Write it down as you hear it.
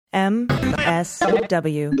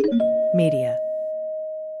MSW Media.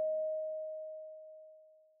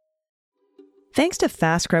 Thanks to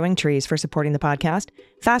Fast Growing Trees for supporting the podcast.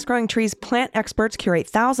 Fast Growing Trees plant experts curate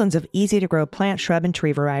thousands of easy-to-grow plant, shrub, and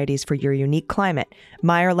tree varieties for your unique climate.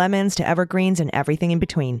 Meyer lemons to evergreens and everything in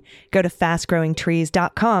between. Go to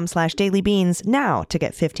fastgrowingtrees.com/dailybeans now to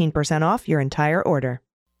get 15% off your entire order.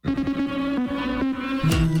 News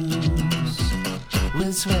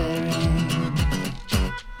with swearing.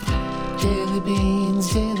 Daily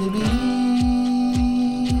beans, daily beans.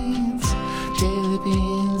 Daily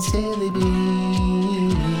beans, daily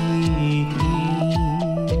beans.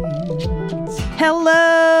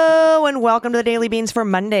 Hello and welcome to the Daily Beans for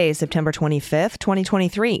Monday, September 25th,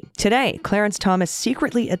 2023. Today, Clarence Thomas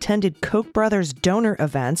secretly attended Koch brothers donor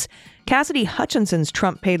events. Cassidy Hutchinson's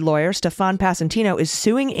Trump-paid lawyer, Stefan Passantino, is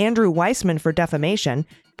suing Andrew Weissman for defamation.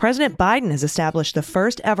 President Biden has established the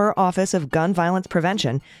first ever Office of Gun Violence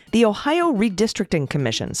Prevention. The Ohio Redistricting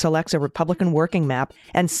Commission selects a Republican working map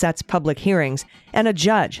and sets public hearings. And a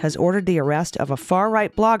judge has ordered the arrest of a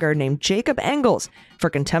far-right blogger named Jacob Engels for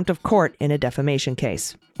contempt of court in a defamation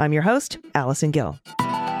case. I'm your host, Allison Gill.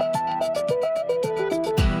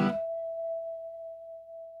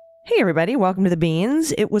 Hey, everybody. Welcome to the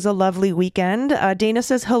Beans. It was a lovely weekend. Dana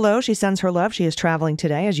says hello. She sends her love. She is traveling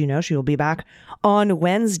today. As you know, she will be back on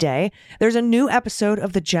Wednesday. There's a new episode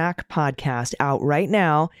of the Jack podcast out right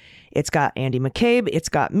now. It's got Andy McCabe, it's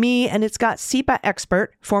got me, and it's got CIPA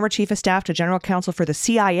expert, former chief of staff to general counsel for the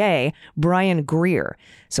CIA, Brian Greer.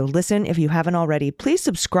 So listen, if you haven't already, please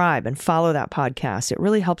subscribe and follow that podcast. It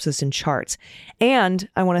really helps us in charts. And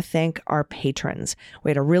I want to thank our patrons. We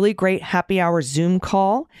had a really great happy hour Zoom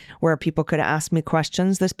call where people could ask me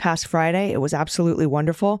questions this past Friday. It was absolutely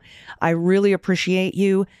wonderful. I really appreciate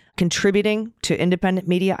you contributing to independent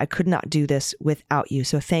media. I could not do this without you.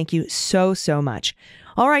 So thank you so, so much.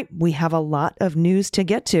 All right, we have a lot of news to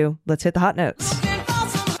get to. Let's hit the hot notes.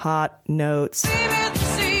 Hot notes.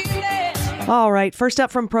 All right, first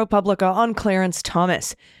up from ProPublica on Clarence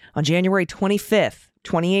Thomas. On January 25th,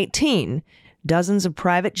 2018, dozens of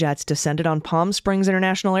private jets descended on Palm Springs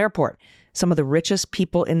International Airport. Some of the richest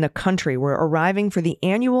people in the country were arriving for the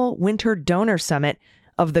annual Winter Donor Summit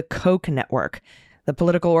of the Koch network, the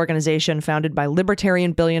political organization founded by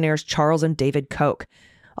libertarian billionaires Charles and David Koch.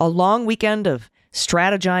 A long weekend of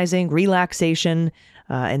strategizing, relaxation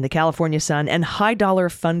in the California sun, and high-dollar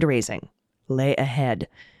fundraising lay ahead.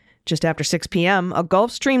 Just after 6 p.m., a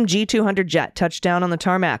Gulfstream G200 jet touched down on the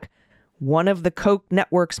tarmac. One of the Koch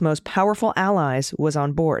network's most powerful allies was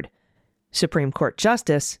on board, Supreme Court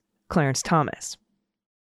Justice Clarence Thomas.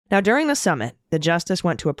 Now, during the summit, the justice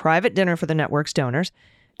went to a private dinner for the network's donors.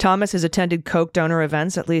 Thomas has attended Koch donor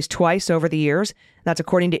events at least twice over the years. That's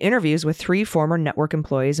according to interviews with 3 former network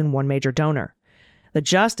employees and 1 major donor. The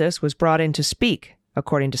justice was brought in to speak,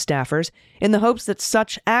 according to staffers, in the hopes that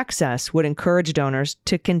such access would encourage donors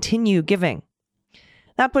to continue giving.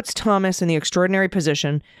 That puts Thomas in the extraordinary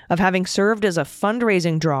position of having served as a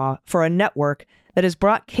fundraising draw for a network that has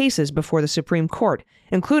brought cases before the Supreme Court,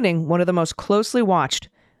 including one of the most closely watched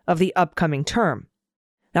of the upcoming term.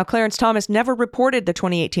 Now, Clarence Thomas never reported the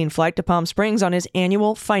 2018 flight to Palm Springs on his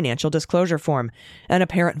annual financial disclosure form, an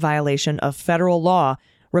apparent violation of federal law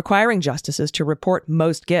requiring justices to report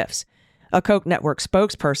most gifts. A Koch network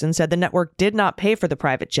spokesperson said the network did not pay for the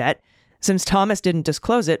private jet. Since Thomas didn't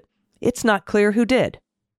disclose it, it's not clear who did.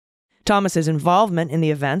 Thomas's involvement in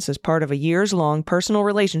the events is part of a years-long personal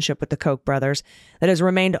relationship with the Koch brothers that has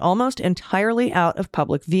remained almost entirely out of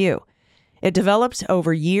public view. It develops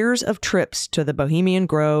over years of trips to the Bohemian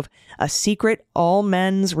Grove, a secret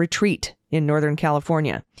all-men's retreat in Northern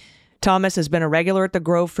California. Thomas has been a regular at the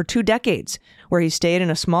Grove for 2 decades, where he stayed in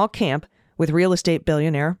a small camp with real estate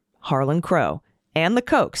billionaire Harlan Crow and the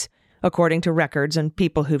Kochs, according to records and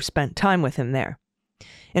people who've spent time with him there.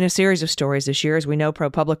 In a series of stories this year, as we know,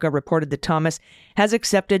 ProPublica reported that Thomas has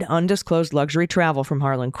accepted undisclosed luxury travel from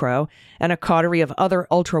Harlan Crow and a coterie of other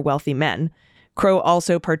ultra-wealthy men. Crow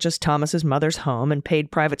also purchased Thomas's mother's home and paid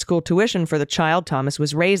private school tuition for the child Thomas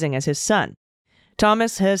was raising as his son.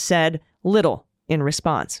 Thomas has said little in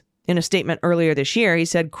response. In a statement earlier this year, he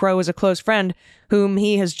said Crow is a close friend whom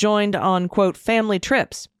he has joined on, quote, family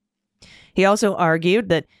trips. He also argued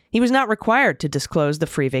that he was not required to disclose the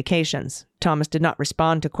free vacations. Thomas did not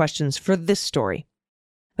respond to questions for this story.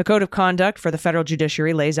 The Code of Conduct for the federal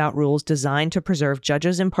judiciary lays out rules designed to preserve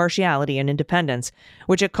judges' impartiality and independence,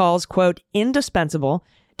 which it calls, quote, indispensable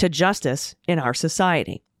to justice in our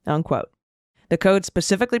society, unquote. The code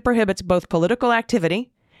specifically prohibits both political activity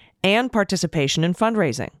and participation in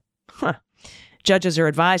fundraising. Judges are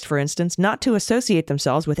advised, for instance, not to associate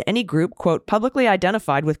themselves with any group, quote, publicly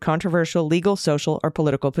identified with controversial legal, social, or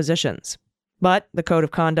political positions. But the code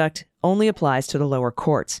of conduct only applies to the lower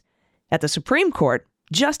courts. At the Supreme Court,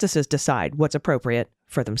 justices decide what's appropriate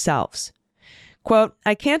for themselves. Quote,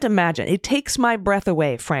 I can't imagine, it takes my breath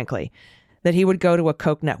away, frankly, that he would go to a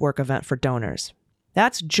Koch network event for donors.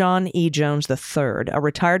 That's John E. Jones III, a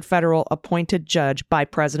retired federal appointed judge by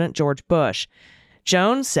President George Bush.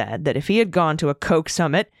 Jones said that if he had gone to a Koch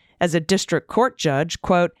summit as a district court judge,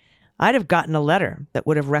 quote, I'd have gotten a letter that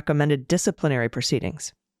would have recommended disciplinary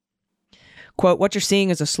proceedings. Quote, what you're seeing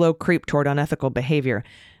is a slow creep toward unethical behavior.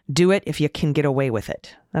 Do it if you can get away with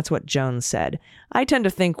it. That's what Jones said. I tend to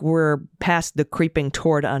think we're past the creeping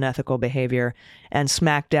toward unethical behavior and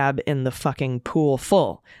smack dab in the fucking pool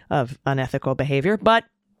full of unethical behavior, but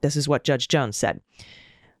this is what Judge Jones said.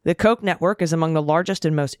 The Koch network is among the largest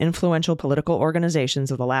and most influential political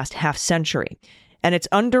organizations of the last half century, and it's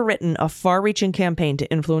underwritten a far-reaching campaign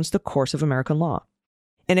to influence the course of American law.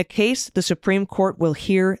 In a case the Supreme Court will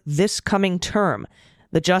hear this coming term,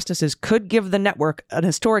 the justices could give the network an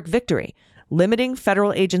historic victory, limiting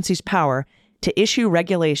federal agencies' power to issue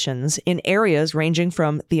regulations in areas ranging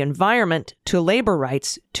from the environment to labor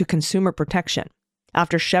rights to consumer protection.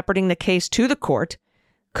 After shepherding the case to the court,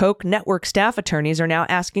 Koch network staff attorneys are now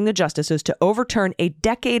asking the justices to overturn a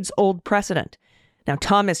decades-old precedent. Now,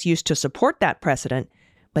 Thomas used to support that precedent,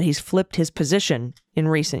 but he's flipped his position in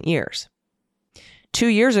recent years. 2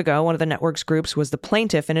 years ago, one of the network's groups was the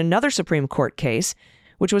plaintiff in another Supreme Court case,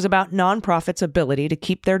 which was about nonprofits' ability to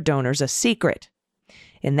keep their donors a secret.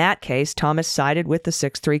 In that case, Thomas sided with the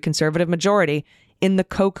 6-3 conservative majority in the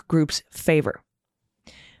Koch group's favor.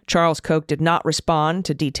 Charles Koch did not respond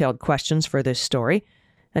to detailed questions for this story,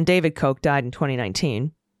 and David Koch died in 2019.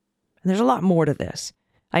 And there's a lot more to this.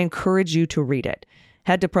 I encourage you to read it.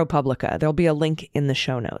 Head to ProPublica. There'll be a link in the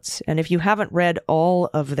show notes. And if you haven't read all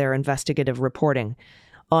of their investigative reporting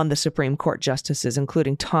on the Supreme Court justices,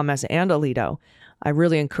 including Thomas and Alito, I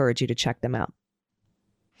really encourage you to check them out.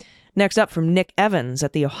 Next up, from Nick Evans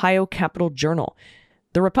at the Ohio Capitol Journal.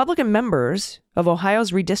 The Republican members of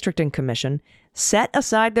Ohio's Redistricting Commission set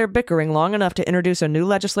aside their bickering long enough to introduce a new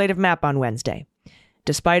legislative map on Wednesday.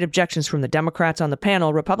 Despite objections from the Democrats on the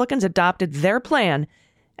panel, Republicans adopted their plan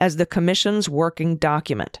as the commission's working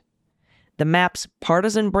document. The map's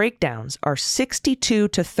partisan breakdowns are 62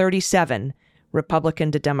 to 37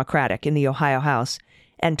 Republican to Democratic in the Ohio House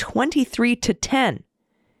and 23 to 10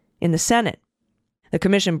 in the Senate. The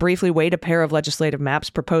commission briefly weighed a pair of legislative maps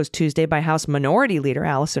proposed Tuesday by House Minority Leader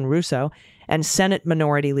Allison Russo and Senate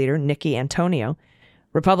Minority Leader Nikki Antonio.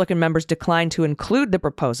 Republican members declined to include the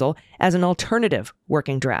proposal as an alternative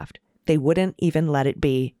working draft. They wouldn't even let it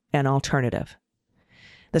be an alternative.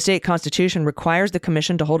 The state constitution requires the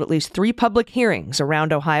commission to hold at least 3 public hearings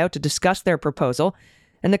around Ohio to discuss their proposal,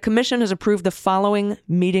 and the commission has approved the following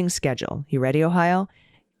meeting schedule. You ready, Ohio?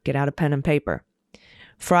 Get out a pen and paper.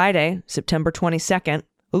 Friday, September 22nd.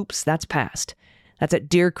 Oops, that's past. That's at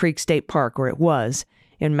Deer Creek State Park, where it was,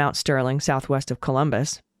 in Mount Sterling, southwest of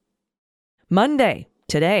Columbus. Monday,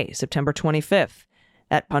 today, September 25th,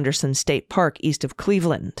 at Punderson State Park, east of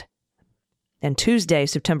Cleveland. And Tuesday,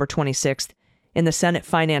 September 26th, in the Senate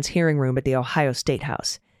Finance Hearing Room at the Ohio State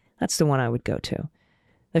House. That's the one I would go to.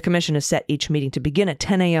 The commission has set each meeting to begin at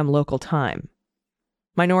 10 a.m. local time.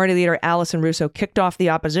 Minority Leader Allison Russo kicked off the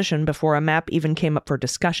opposition before a map even came up for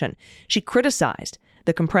discussion. She criticized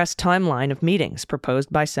the compressed timeline of meetings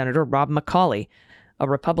proposed by Senator Rob McCauley, a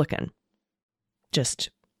Republican.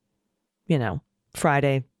 Just,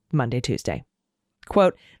 Friday, Monday, Tuesday.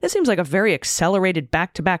 Quote, this seems like a very accelerated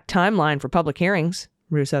back-to-back timeline for public hearings,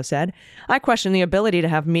 Russo said. I question the ability to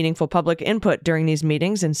have meaningful public input during these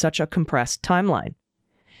meetings in such a compressed timeline.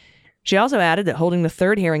 She also added that holding the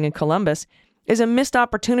third hearing in Columbus is a missed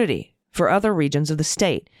opportunity for other regions of the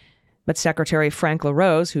state. But Secretary Frank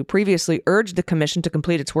LaRose, who previously urged the commission to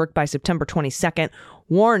complete its work by September 22nd,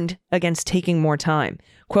 warned against taking more time.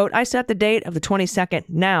 Quote, I set the date of the 22nd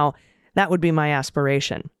now. That would be my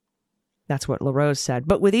aspiration. That's what LaRose said.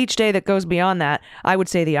 But with each day that goes beyond that, I would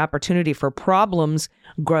say the opportunity for problems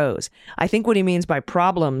grows. I think what he means by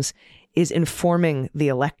problems is informing the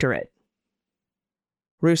electorate.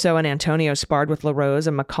 Russo and Antonio sparred with LaRose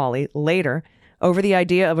and McCauley later over the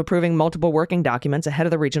idea of approving multiple working documents ahead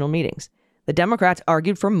of the regional meetings. The Democrats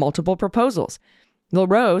argued for multiple proposals.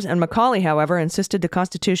 LaRose and McCauley, however, insisted the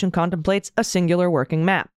Constitution contemplates a singular working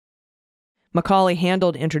map. McCauley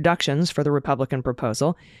handled introductions for the Republican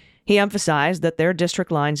proposal. He emphasized that their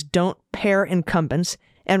district lines don't pair incumbents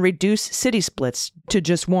and reduce city splits to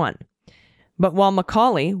just one. But while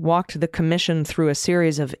Macaulay walked the commission through a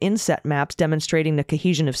series of inset maps demonstrating the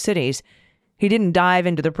cohesion of cities, he didn't dive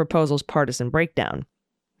into the proposal's partisan breakdown.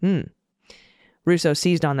 Russo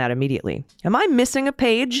seized on that immediately. "Am I missing a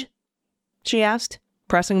page?" she asked,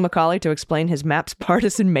 pressing Macaulay to explain his map's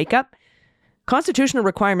partisan makeup. Constitutional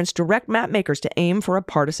requirements direct mapmakers to aim for a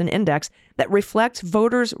partisan index that reflects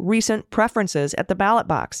voters' recent preferences at the ballot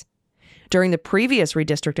box. During the previous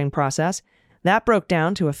redistricting process, that broke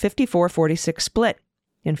down to a 54-46 split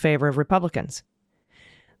in favor of Republicans.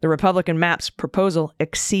 The Republican map's proposal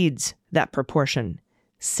exceeds that proportion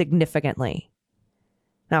significantly.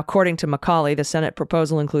 Now, according to Macaulay, the Senate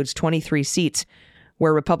proposal includes 23 seats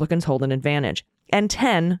where Republicans hold an advantage and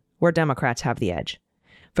 10 where Democrats have the edge.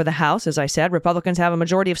 For the House, as I said, Republicans have a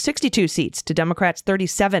majority of 62 seats to Democrats'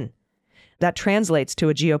 37. That translates to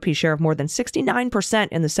a GOP share of more than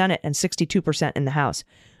 69% in the Senate and 62% in the House.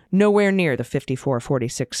 Nowhere near the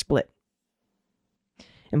 54-46 split.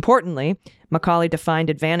 Importantly, Macaulay defined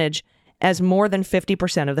advantage as more than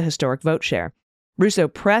 50% of the historic vote share. Russo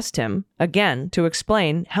pressed him, again, to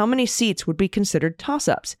explain how many seats would be considered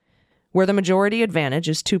toss-ups, where the majority advantage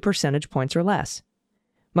is 2 percentage points or less.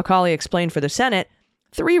 Macaulay explained for the Senate,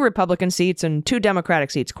 3 Republican seats and 2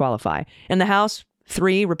 Democratic seats qualify. In the House,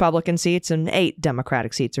 3 Republican seats and 8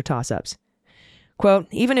 Democratic seats are toss-ups. Quote,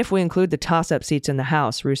 "Even if we include the toss-up seats in the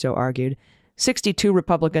House," Russo argued, 62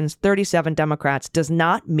 Republicans, 37 Democrats does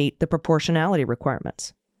not meet the proportionality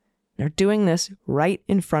requirements. They're doing this right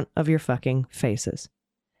in front of your fucking faces.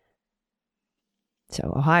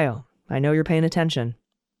 So, Ohio, I know you're paying attention.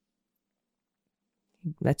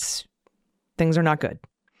 Things are not good.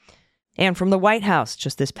 And from the White House,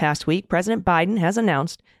 just this past week, President Biden has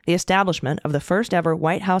announced the establishment of the first ever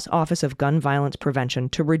White House Office of Gun Violence Prevention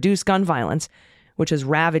to reduce gun violence, which has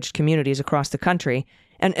ravaged communities across the country,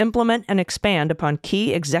 and implement and expand upon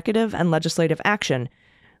key executive and legislative action,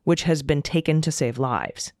 which has been taken to save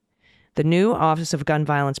lives. The new Office of Gun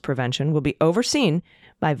Violence Prevention will be overseen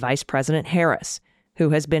by Vice President Harris, who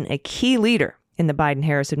has been a key leader in the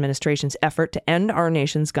Biden-Harris administration's effort to end our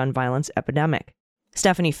nation's gun violence epidemic.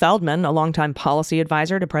 Stephanie Feldman, a longtime policy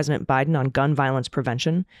advisor to President Biden on gun violence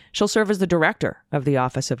prevention, she'll serve as the director of the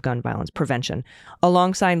Office of Gun Violence Prevention,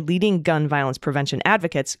 alongside leading gun violence prevention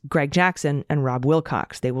advocates Greg Jackson and Rob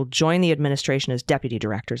Wilcox. They will join the administration as deputy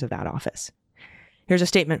directors of that office. Here's a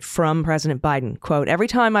statement from President Biden, quote, "Every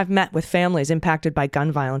time I've met with families impacted by gun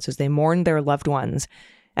violence as they mourn their loved ones,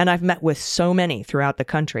 and I've met with so many throughout the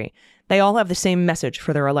country, they all have the same message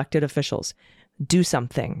for their elected officials. Do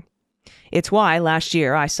something. It's why last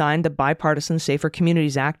year I signed the Bipartisan Safer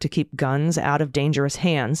Communities Act to keep guns out of dangerous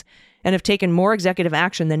hands and have taken more executive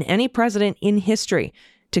action than any president in history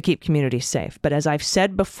to keep communities safe. But as I've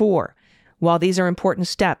said before, while these are important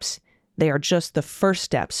steps, they are just the first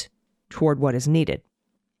steps toward what is needed.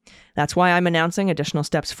 That's why I'm announcing additional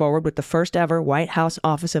steps forward with the first ever White House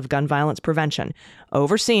Office of Gun Violence Prevention,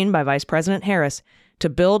 overseen by Vice President Harris, to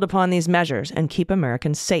build upon these measures and keep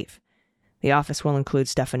Americans safe. The office will include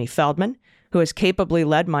Stephanie Feldman, who has capably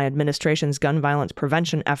led my administration's gun violence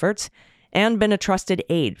prevention efforts and been a trusted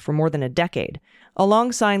aide for more than a decade,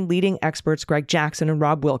 alongside leading experts Greg Jackson and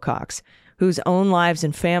Rob Wilcox, whose own lives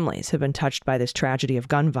and families have been touched by this tragedy of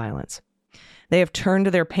gun violence. They have turned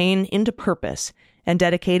their pain into purpose and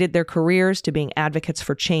dedicated their careers to being advocates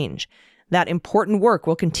for change. That important work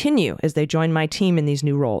will continue as they join my team in these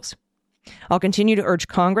new roles. I'll continue to urge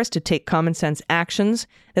Congress to take common sense actions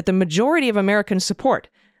that the majority of Americans support,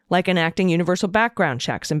 like enacting universal background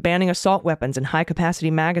checks and banning assault weapons and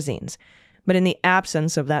high-capacity magazines. But in the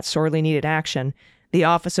absence of that sorely needed action, the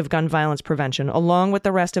Office of Gun Violence Prevention, along with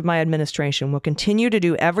the rest of my administration, will continue to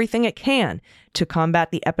do everything it can to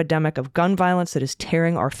combat the epidemic of gun violence that is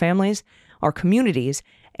tearing our families, our communities,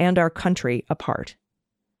 and our country apart.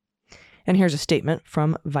 And here's a statement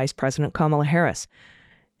from Vice President Kamala Harris.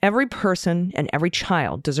 Every person and every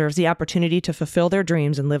child deserves the opportunity to fulfill their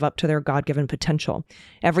dreams and live up to their God-given potential.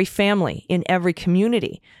 Every family in every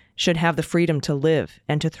community should have the freedom to live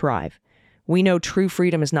and to thrive. We know true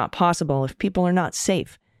freedom is not possible if people are not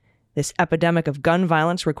safe. This epidemic of gun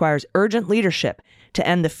violence requires urgent leadership to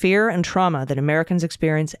end the fear and trauma that Americans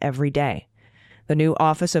experience every day. The new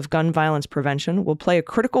Office of Gun Violence Prevention will play a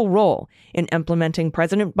critical role in implementing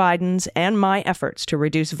President Biden's and my efforts to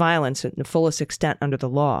reduce violence in the fullest extent under the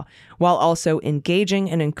law, while also engaging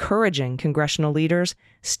and encouraging congressional leaders,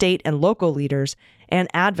 state and local leaders, and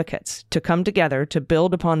advocates to come together to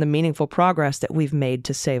build upon the meaningful progress that we've made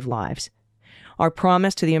to save lives. Our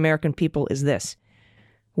promise to the American people is this: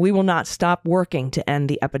 we will not stop working to end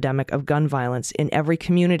the epidemic of gun violence in every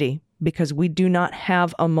community because we do not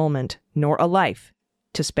have a moment nor a life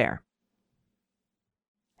to spare.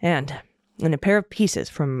 And in a pair of pieces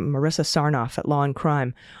from Marissa Sarnoff at Law and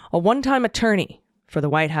Crime, a one-time attorney for the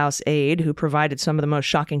White House aide who provided some of the most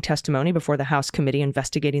shocking testimony before the House committee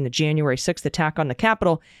investigating the January 6th attack on the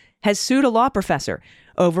Capitol, has sued a law professor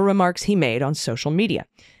over remarks he made on social media.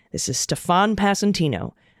 This is Stefan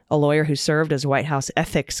Passantino, a lawyer who served as White House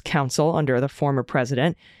ethics counsel under the former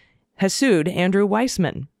president, has sued Andrew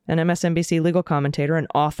Weissman, an MSNBC legal commentator and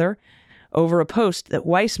author, over a post that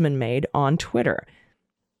Weissman made on Twitter.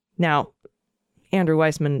 Now, Andrew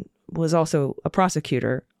Weissman was also a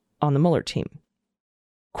prosecutor on the Mueller team.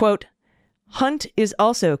 Quote, Hunt is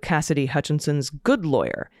also Cassidy Hutchinson's good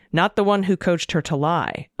lawyer, not the one who coached her to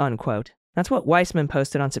lie, unquote. That's what Weissman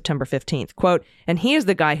posted on September 15th. Quote, and he is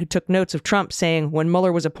the guy who took notes of Trump saying when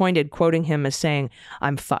Mueller was appointed, quoting him as saying,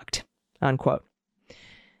 I'm fucked, unquote.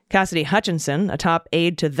 Cassidy Hutchinson, a top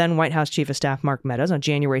aide to then White House Chief of Staff Mark Meadows on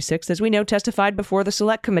January 6th, as we know, testified before the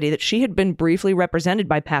Select Committee that she had been briefly represented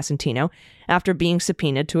by Passantino after being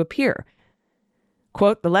subpoenaed to appear.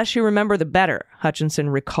 Quote, the less you remember, the better, Hutchinson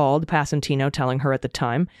recalled Passantino telling her at the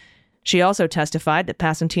time. She also testified that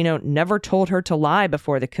Passantino never told her to lie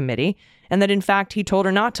before the committee, and that in fact he told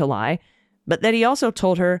her not to lie, but that he also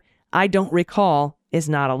told her, I don't recall, is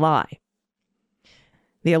not a lie.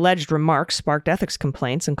 The alleged remarks sparked ethics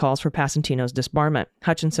complaints and calls for Passantino's disbarment.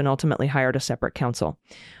 Hutchinson ultimately hired a separate counsel.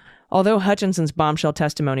 Although Hutchinson's bombshell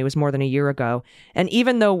testimony was more than a year ago, and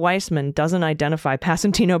even though Weissman doesn't identify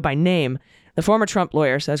Passantino by name, the former Trump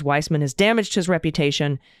lawyer says Weissman has damaged his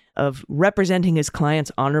reputation of representing his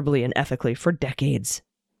clients honorably and ethically for decades.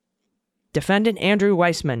 Defendant Andrew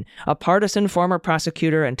Weissman, a partisan former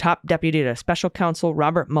prosecutor and top deputy to special counsel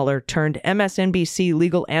Robert Mueller turned MSNBC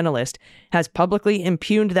legal analyst, has publicly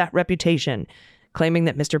impugned that reputation, claiming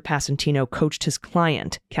that Mr. Passantino coached his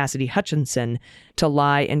client, Cassidy Hutchinson, to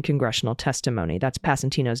lie in congressional testimony. That's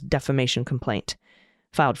Passantino's defamation complaint,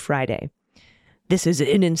 filed Friday. This is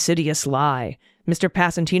an insidious lie. Mr.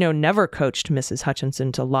 Passantino never coached Mrs.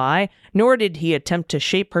 Hutchinson to lie, nor did he attempt to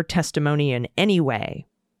shape her testimony in any way.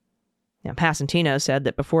 Now, Passantino said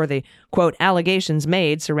that before the, quote, allegations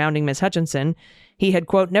made surrounding Ms. Hutchinson, he had,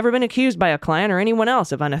 quote, never been accused by a client or anyone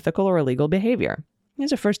else of unethical or illegal behavior.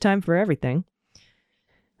 There's a first time for everything.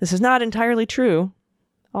 This is not entirely true.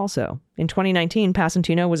 Also, in 2019,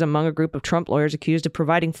 Passantino was among a group of Trump lawyers accused of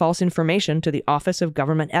providing false information to the Office of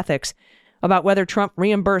Government Ethics about whether Trump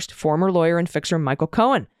reimbursed former lawyer and fixer Michael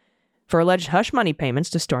Cohen for alleged hush money payments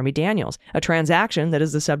to Stormy Daniels, a transaction that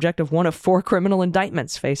is the subject of one of 4 criminal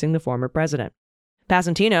indictments facing the former president.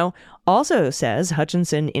 Passantino also says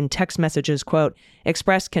Hutchinson in text messages, quote,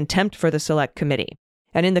 expressed contempt for the Select Committee,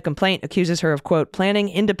 and in the complaint accuses her of, quote, planning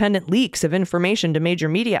independent leaks of information to major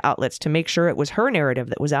media outlets to make sure it was her narrative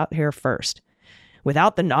that was out here first,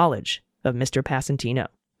 without the knowledge of Mr. Passantino.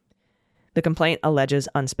 The complaint alleges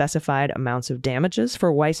unspecified amounts of damages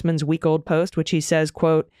for Weissman's week-old post, which he says,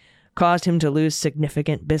 quote, caused him to lose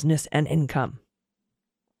significant business and income.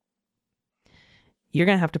 You're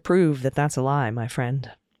going to have to prove that that's a lie, my friend.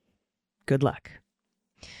 Good luck.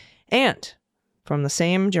 And from the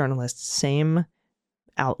same journalist, same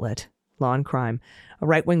outlet, Law and Crime, a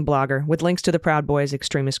right-wing blogger with links to the Proud Boys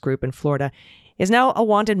extremist group in Florida, is now a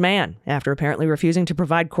wanted man after apparently refusing to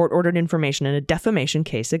provide court-ordered information in a defamation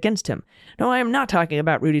case against him. No, I am not talking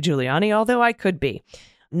about Rudy Giuliani, although I could be.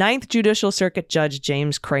 Ninth Judicial Circuit Judge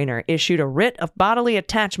James Craner issued a writ of bodily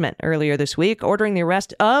attachment earlier this week, ordering the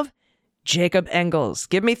arrest of Jacob Engels.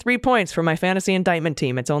 Give me 3 points for my fantasy indictment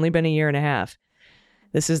team. It's only been a year and a half.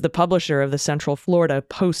 This is the publisher of the Central Florida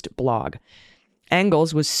Post blog.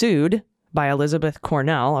 Engels was sued by Elizabeth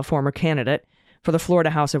Cornell, a former candidate for the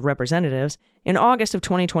Florida House of Representatives, in August of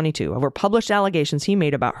 2022 over published allegations he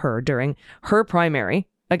made about her during her primary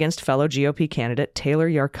against fellow GOP candidate Taylor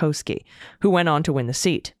Yarkowski, who went on to win the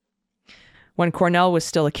seat. When Cornell was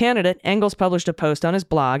still a candidate, Engels published a post on his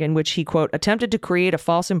blog in which he, quote, attempted to create a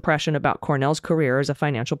false impression about Cornell's career as a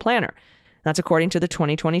financial planner. That's according to the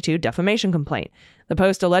 2022 defamation complaint. The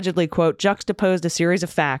post allegedly, quote, juxtaposed a series of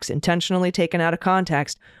facts intentionally taken out of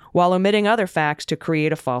context while omitting other facts to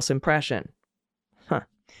create a false impression.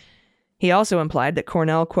 He also implied that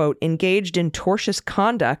Cornell, quote, engaged in tortious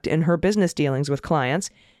conduct in her business dealings with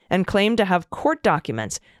clients and claimed to have court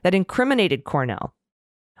documents that incriminated Cornell.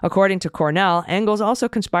 According to Cornell, Engels also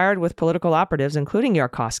conspired with political operatives, including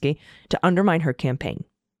Yarkowski, to undermine her campaign.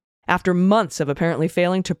 After months of apparently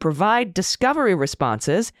failing to provide discovery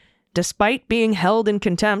responses, despite being held in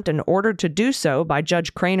contempt and ordered to do so by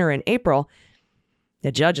Judge Craner in April,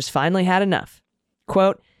 the judge has finally had enough.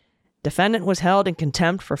 Quote, defendant was held in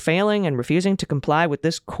contempt for failing and refusing to comply with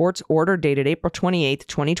this court's order dated April 28,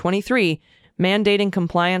 2023, mandating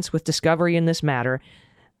compliance with discovery in this matter.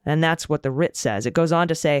 And that's what the writ says. It goes on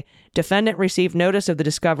to say, defendant received notice of the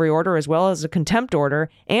discovery order as well as a contempt order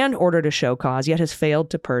and order to show cause, yet has failed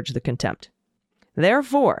to purge the contempt.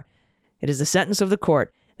 Therefore, it is the sentence of the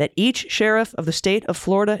court that each sheriff of the state of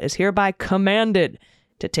Florida is hereby commanded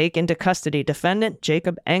to take into custody defendant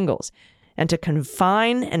Jacob Engels and to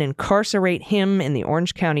confine and incarcerate him in the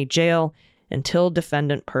Orange County Jail until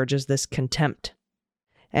defendant purges this contempt.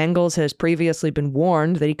 Engels has previously been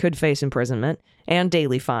warned that he could face imprisonment and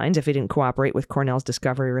daily fines if he didn't cooperate with Cornell's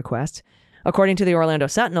discovery requests. According to the Orlando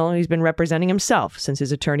Sentinel, he's been representing himself since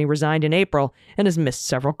his attorney resigned in April and has missed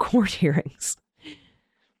several court hearings.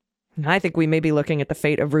 I think we may be looking at the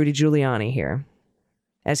fate of Rudy Giuliani here,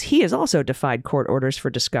 as he has also defied court orders for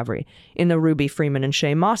discovery in the Ruby Freeman and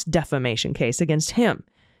Shay Moss defamation case against him,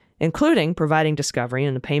 including providing discovery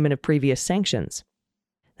and the payment of previous sanctions.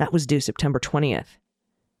 That was due September 20th.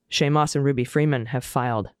 Shay Moss and Ruby Freeman have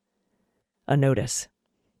filed a notice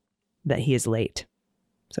that he is late.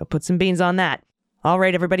 So put some beans on that. All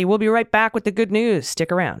right, everybody, we'll be right back with the good news.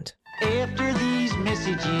 Stick around. After these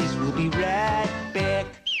messages, we'll be right back.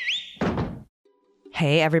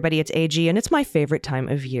 Hey everybody, it's AG, and it's my favorite time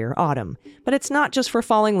of year, autumn. But it's not just for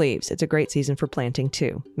falling leaves, it's a great season for planting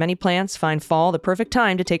too. Many plants find fall the perfect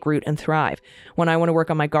time to take root and thrive. When I want to work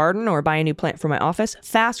on my garden or buy a new plant for my office,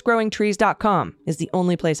 FastGrowingTrees.com is the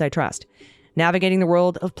only place I trust. Navigating the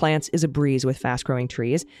world of plants is a breeze with Fast Growing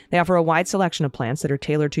Trees. They offer a wide selection of plants that are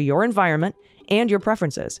tailored to your environment and your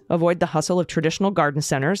preferences. Avoid the hustle of traditional garden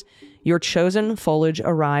centers. Your chosen foliage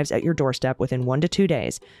arrives at your doorstep within 1 to 2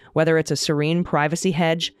 days. Whether it's a serene privacy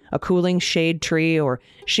hedge, a cooling shade tree, or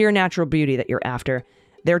sheer natural beauty that you're after,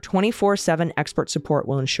 their 24/7 expert support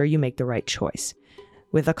will ensure you make the right choice.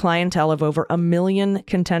 With a clientele of over 1 million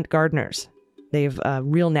content gardeners, they've a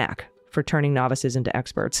real knack for turning novices into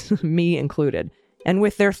experts, me included. And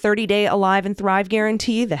with their 30-day Alive and Thrive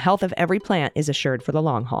guarantee, the health of every plant is assured for the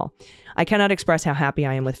long haul. I cannot express how happy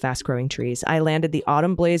I am with Fast Growing Trees. I landed the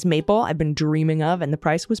Autumn Blaze Maple I've been dreaming of, and the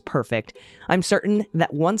price was perfect. I'm certain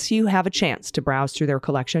that once you have a chance to browse through their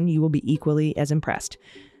collection, you will be equally as impressed.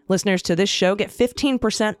 Listeners to this show get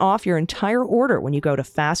 15% off your entire order when you go to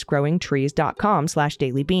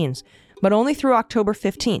fastgrowingtrees.com/dailybeans, but only through October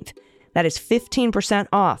 15th. That is 15%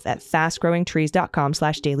 off at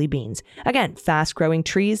fastgrowingtrees.com/dailybeans. Again,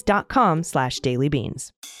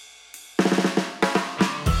 fastgrowingtrees.com/dailybeans.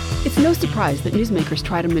 It's no surprise that newsmakers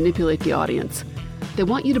try to manipulate the audience. They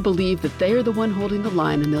want you to believe that they are the one holding the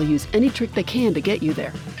line and they'll use any trick they can to get you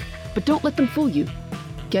there. But don't let them fool you.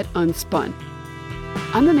 Get unspun.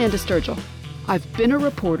 I'm Amanda Sturgill. I've been a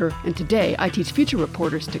reporter, and today I teach future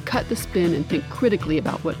reporters to cut the spin and think critically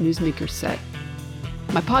about what newsmakers say.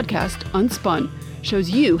 My podcast, Unspun, shows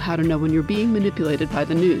you how to know when you're being manipulated by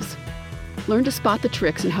the news. Learn to spot the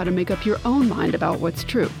tricks and how to make up your own mind about what's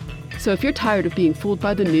true. So if you're tired of being fooled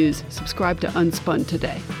by the news, subscribe to Unspun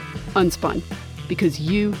today. Unspun, because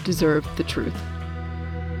you deserve the truth.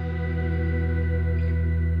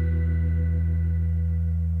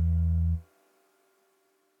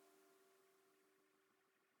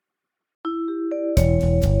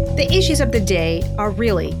 The issues of the day are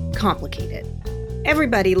really complicated.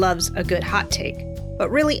 Everybody loves a good hot take,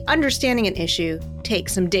 but really understanding an issue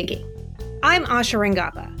takes some digging. I'm Asha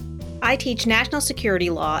Rangappa. I teach national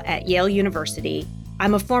security law at Yale University.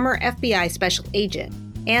 I'm a former FBI special agent,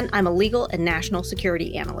 and I'm a legal and national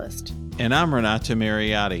security analyst. And I'm Renato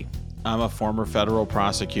Mariotti. I'm a former federal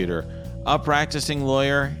prosecutor, a practicing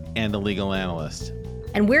lawyer, and a legal analyst.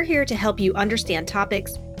 And we're here to help you understand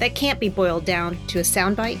topics that can't be boiled down to a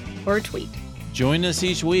soundbite or a tweet. Join us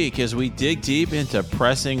each week as we dig deep into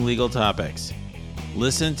pressing legal topics.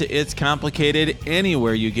 Listen to It's Complicated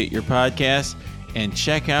anywhere you get your podcasts, and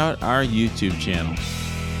check out our YouTube channel.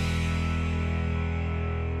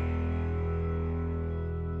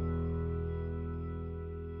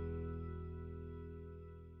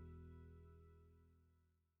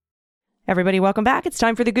 Everybody, welcome back. It's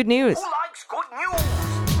time for the good news. Who likes good news?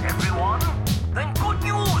 Everyone? Then good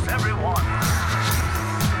news, everyone.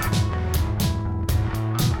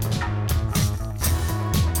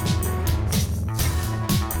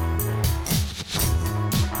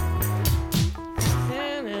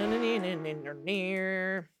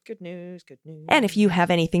 Good news, good news. And if you have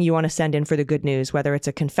anything you want to send in for the good news, whether it's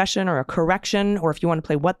a confession or a correction, or if you want to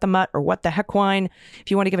play What the Mutt or What the Heck Wine,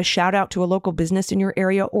 if you want to give a shout out to a local business in your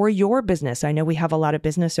area or your business, I know we have a lot of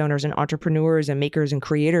business owners and entrepreneurs and makers and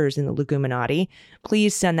creators in the Leguminati.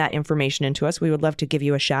 Please send that information in to us. We would love to give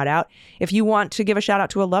you a shout out. If you want to give a shout out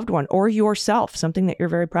to a loved one or yourself, something that you're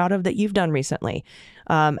very proud of that you've done recently,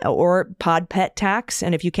 or pod pet tax.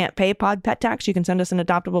 And if you can't pay pod pet tax, you can send us an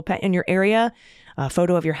adoptable pet in your area. a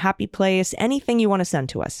photo of your happy place, anything you want to send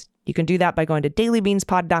to us. You can do that by going to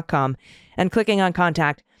dailybeanspod.com and clicking on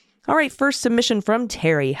contact. All right, first submission from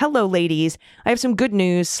Terry. Hello, ladies. I have some good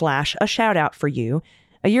news / a shout out for you.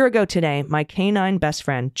 A year ago today, my canine best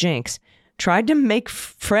friend, Jinx, tried to make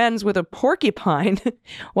friends with a porcupine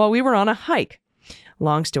while we were on a hike.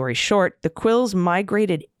 Long story short, the quills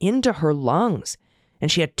migrated into her lungs,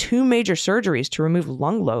 and she had 2 major surgeries to remove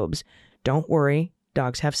lung lobes. Don't worry,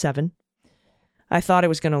 dogs have 7. I thought I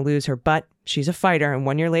was going to lose her, but she's a fighter, and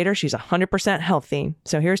 1 year later, she's 100% healthy.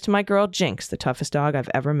 So here's to my girl, Jinx, the toughest dog I've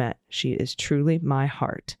ever met. She is truly my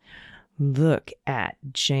heart. Look at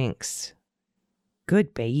Jinx.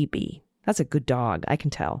 Good baby. That's a good dog, I can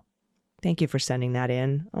tell. Thank you for sending that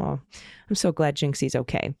in. Oh, I'm so glad Jinxie's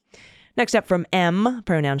okay. Next up from M,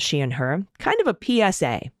 pronouns she and her. Kind of a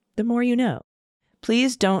PSA. The more you know.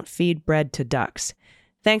 Please don't feed bread to ducks.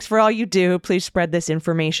 Thanks for all you do. Please spread this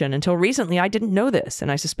information. Until recently, I didn't know this,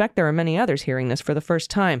 and I suspect there are many others hearing this for the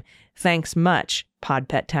first time. Thanks much. Pod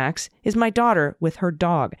Pet Tax is my daughter with her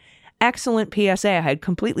dog. Excellent PSA. I had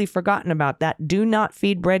completely forgotten about that. Do not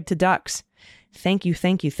feed bread to ducks. Thank you,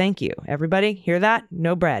 thank you, thank you. Everybody, hear that?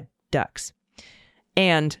 No bread. Ducks.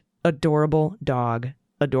 And adorable dog.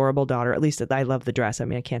 Adorable daughter. At least I love the dress. I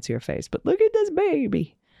mean, I can't see her face, but look at this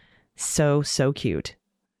baby. So cute.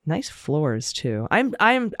 Nice floors too.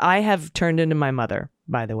 I have turned into my mother,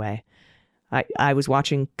 by the way. I was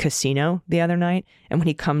watching Casino the other night, and when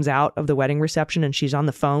he comes out of the wedding reception and she's on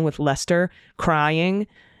the phone with Lester crying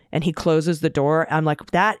and he closes the door, I'm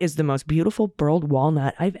like, that is the most beautiful burled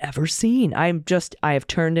walnut I've ever seen. I have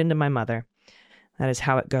turned into my mother. That is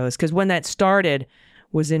how it goes. Because when that started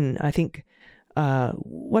was in, I think,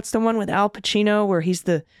 what's the one with Al Pacino where he's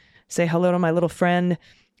the say hello to my little friend,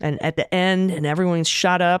 and at the end, and everyone's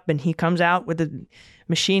shot up, and he comes out with the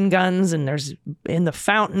machine guns, and there's in the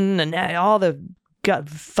fountain, and all the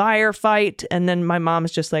firefight, and then my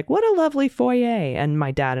mom's just like, what a lovely foyer, and my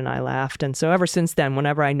dad and I laughed, and so ever since then,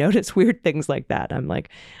 whenever I notice weird things like that, I'm like,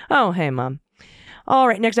 oh, hey, Mom. All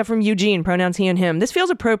right, next up from Eugene, pronouns he and him. This feels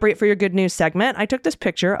appropriate for your good news segment. I took this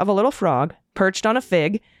picture of a little frog perched on a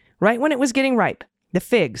fig right when it was getting ripe. The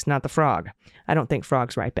figs, not the frog. I don't think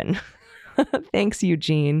frogs ripen. Thanks,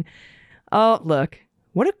 Eugene. Oh, look.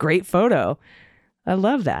 What a great photo. I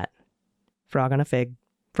love that. Frog on a fig.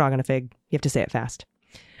 Frog on a fig. You have to say it fast.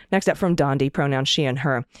 Next up from Dondi, pronouns she and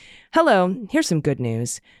her. Hello, here's some good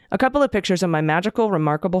news. A couple of pictures of my magical,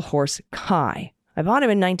 remarkable horse, Kai. I bought him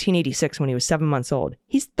in 1986 when he was 7 months old.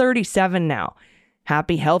 He's 37 now.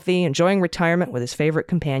 Happy, healthy, enjoying retirement with his favorite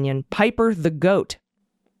companion, Piper the goat.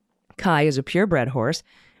 Kai is a purebred horse,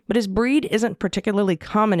 but his breed isn't particularly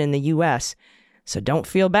common in the U.S., so don't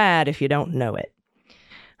feel bad if you don't know it.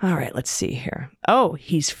 All right, let's see here. Oh,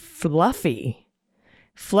 he's fluffy.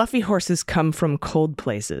 Fluffy horses come from cold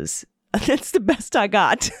places. That's the best I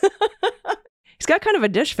got. He's got kind of a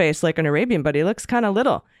dish face like an Arabian, but he looks kind of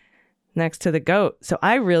little next to the goat. So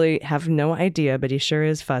I really have no idea, but he sure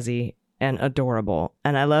is fuzzy and adorable.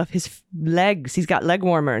 And I love his legs. He's got leg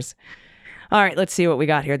warmers. All right, let's see what we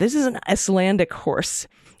got here. This is an Icelandic horse,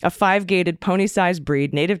 a 5-gated pony-sized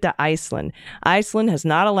breed native to Iceland. Iceland has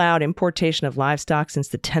not allowed importation of livestock since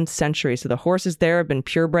the 10th century, so the horses there have been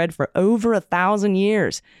purebred for over 1,000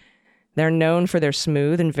 years. They're known for their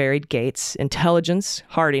smooth and varied gaits, intelligence,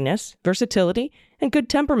 hardiness, versatility, and good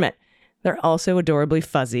temperament. They're also adorably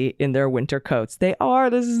fuzzy in their winter coats. They are.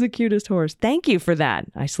 This is the cutest horse. Thank you for that.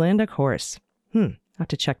 Icelandic horse. I'll have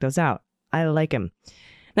to check those out. I like him.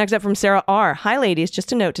 Next up from Sarah R. Hi, ladies.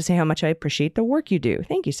 Just a note to say how much I appreciate the work you do.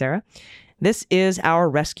 Thank you, Sarah. This is our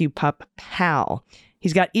rescue pup, Pal.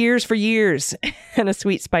 He's got ears for years and a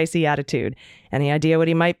sweet, spicy attitude. Any idea what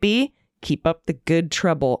he might be? Keep up the good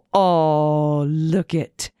trouble. Oh, look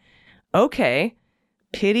it. Okay.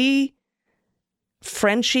 Pity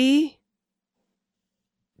Frenchie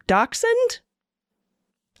Dachshund?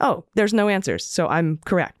 Oh, there's no answers, so I'm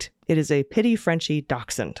correct. It is a Pity Frenchie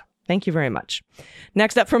Dachshund. Thank you very much.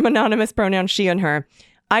 Next up from anonymous, pronouns she and her.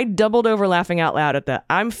 I doubled over laughing out loud at the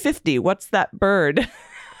I'm 50. What's that bird?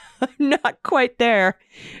 I'm not quite there,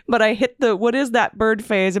 but I hit the what is that bird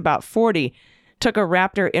phase about 40. Took a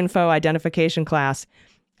raptor info identification class,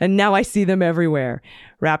 and now I see them everywhere.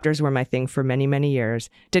 Raptors were my thing for many, many years.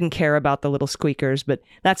 Didn't care about the little squeakers, but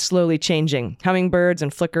that's slowly changing. Hummingbirds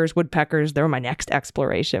and flickers, woodpeckers, they're my next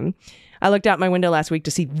exploration. I looked out my window last week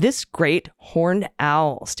to see this great horned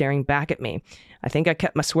owl staring back at me. I think I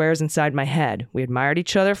kept my swears inside my head. We admired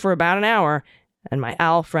each other for about an hour, and my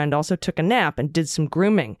owl friend also took a nap and did some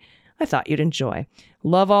grooming. I thought you'd enjoy.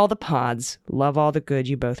 Love all the pods. Love all the good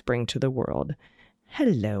you both bring to the world.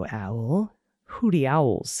 Hello, owl. Hooty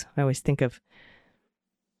owls. I always think of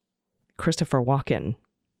Christopher Walken.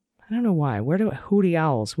 I don't know why. Hootie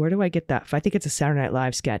Owls? Where do I get that? I think it's a Saturday Night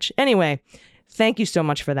Live sketch. Anyway, thank you so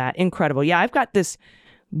much for that. Incredible. Yeah, I've got this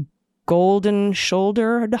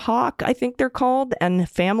golden-shouldered hawk, I think they're called, and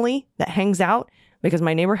family that hangs out because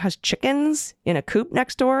my neighbor has chickens in a coop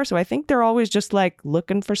next door. So I think they're always just like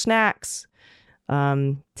looking for snacks.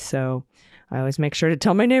 So I always make sure to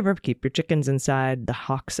tell my neighbor, keep your chickens inside. The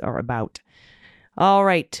hawks are about. All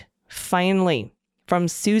right. Finally, from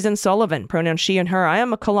Susan Sullivan, pronouns she and her. I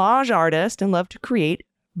am a collage artist and love to create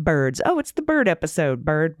birds. Oh, it's the bird episode.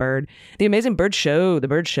 Bird. The Amazing Bird Show. The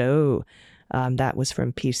Bird Show. That was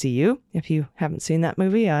from PCU. If you haven't seen that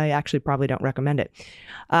movie, I actually probably don't recommend it.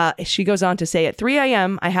 She goes on to say, at 3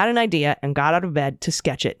 a.m., I had an idea and got out of bed to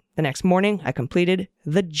sketch it. The next morning, I completed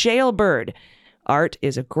The Jailbird. Art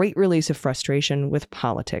is a great release of frustration with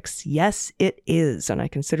politics. Yes, it is. And I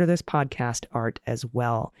consider this podcast art as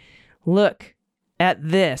well. Look at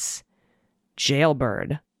this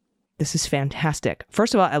Jailbird. This is fantastic.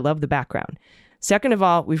 First of all, I love the background. Second of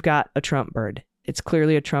all, we've got a Trump bird. It's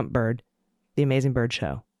clearly a Trump bird. The Amazing Bird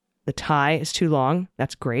Show. The tie is too long.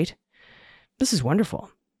 That's great. This is wonderful.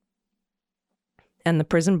 And the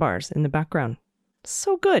prison bars in the background.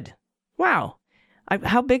 So good. Wow.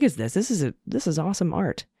 How big is this? This is awesome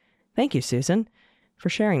art. Thank you, Susan, for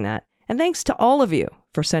sharing that. And thanks to all of you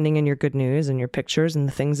for sending in your good news and your pictures and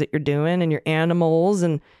the things that you're doing and your animals.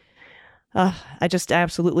 And I just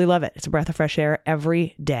absolutely love it. It's a breath of fresh air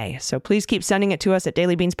every day. So please keep sending it to us at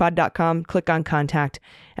dailybeanspod.com. Click on contact.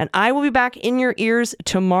 And I will be back in your ears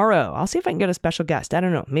tomorrow. I'll see if I can get a special guest. I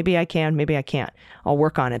don't know. Maybe I can. Maybe I can't. I'll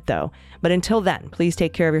work on it, though. But until then, please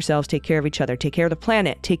take care of yourselves. Take care of each other. Take care of the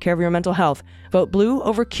planet. Take care of your mental health. Vote blue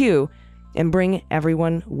over Q and bring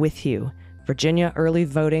everyone with you. Virginia early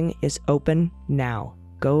voting is open now.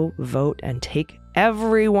 Go vote and take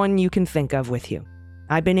everyone you can think of with you.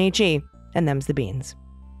 I've been H.E., and them's the beans.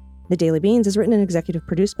 The Daily Beans is written and executive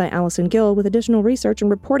produced by Allison Gill with additional research and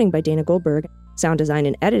reporting by Dana Goldberg. Sound design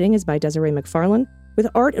and editing is by Desiree McFarlane, with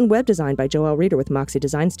art and web design by Joelle Reeder with Moxie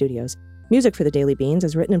Design Studios. Music for The Daily Beans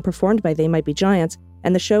is written and performed by They Might Be Giants,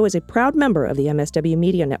 and the show is a proud member of the MSW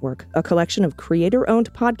Media Network, a collection of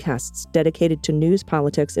creator-owned podcasts dedicated to news,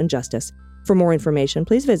 politics, and justice. For more information,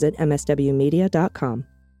 please visit mswmedia.com.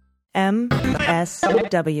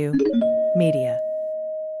 MSW Media.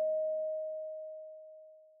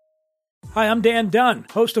 Hi, I'm Dan Dunn,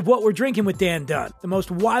 host of What We're Drinking with Dan Dunn, the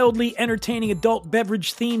most wildly entertaining adult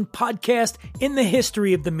beverage-themed podcast in the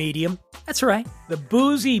history of the medium. That's right, the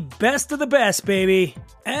boozy best of the best, baby.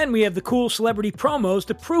 And we have the cool celebrity promos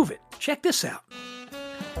to prove it. Check this out.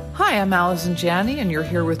 Hi, I'm Allison Janney, and you're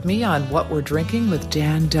here with me on What We're Drinking with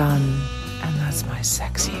Dan Dunn. And that's my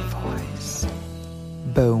sexy voice.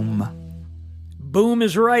 Boom. Boom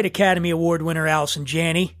is right, Academy Award winner Allison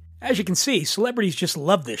Janney. As you can see, celebrities just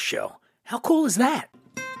love this show. How cool is that?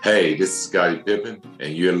 Hey, this is Scottie Pippen,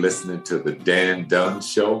 and you're listening to The Dan Dunn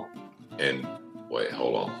Show. And wait,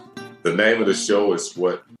 hold on. The name of the show is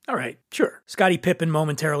what? All right, sure. Scottie Pippen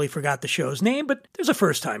momentarily forgot the show's name, but there's a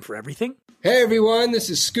first time for everything. Hey, everyone, this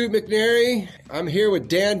is Scoot McNairy. I'm here with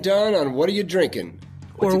Dan Dunn on What Are You Drinking?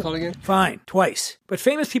 What's it called again? Fine, twice. But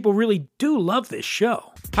famous people really do love this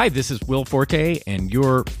show. Hi, this is Will Forte, and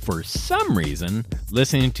you're, for some reason,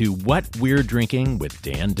 listening to What We're Drinking with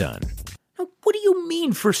Dan Dunn. Now, what do you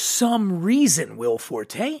mean, for some reason, Will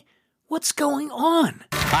Forte? What's going on?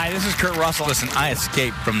 Hi, this is Kurt Russell. Listen, I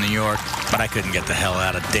escaped from New York, but I couldn't get the hell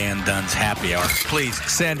out of Dan Dunn's happy hour. Please,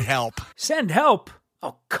 send help. Send help?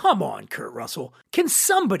 Oh, come on, Kurt Russell. Can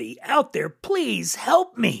somebody out there please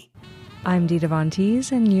help me? I'm Dita Von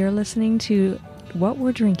Teese, and you're listening to What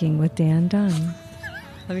We're Drinking with Dan Dunn.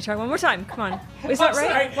 Let me try one more time. Come on. Is that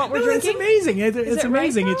right? Sorry. What we're drinking? It's amazing. It's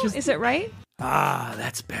amazing. Right, is it right? Ah,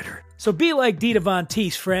 that's better. So be like Dita Von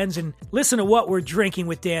Teese, friends, and listen to What We're Drinking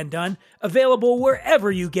with Dan Dunn, available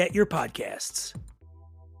wherever you get your podcasts.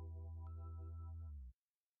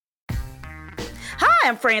 Hi,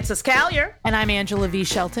 I'm Frances Callier. And I'm Angela V.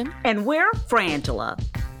 Shelton. And we're Frangela.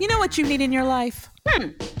 You know what you need in your life?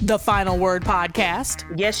 The Final Word Podcast.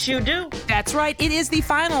 Yes, you do. That's right. It is the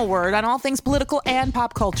final word on all things political and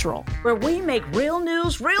pop cultural. Where we make real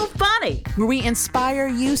news real funny. Where we inspire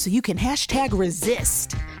you so you can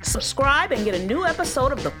 #resist. Subscribe and get a new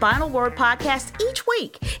episode of the Final Word Podcast each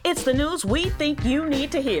week. It's the news we think you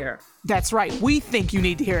need to hear. That's right. We think you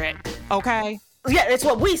need to hear it. Okay? Yeah, it's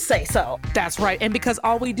what we say so. That's right. And because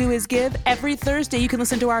all we do is give, every Thursday you can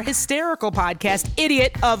listen to our hysterical podcast,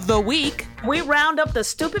 Idiot of the Week. We round up the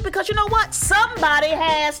stupid because you know what? Somebody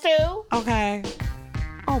has to. Okay.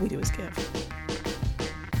 All we do is give.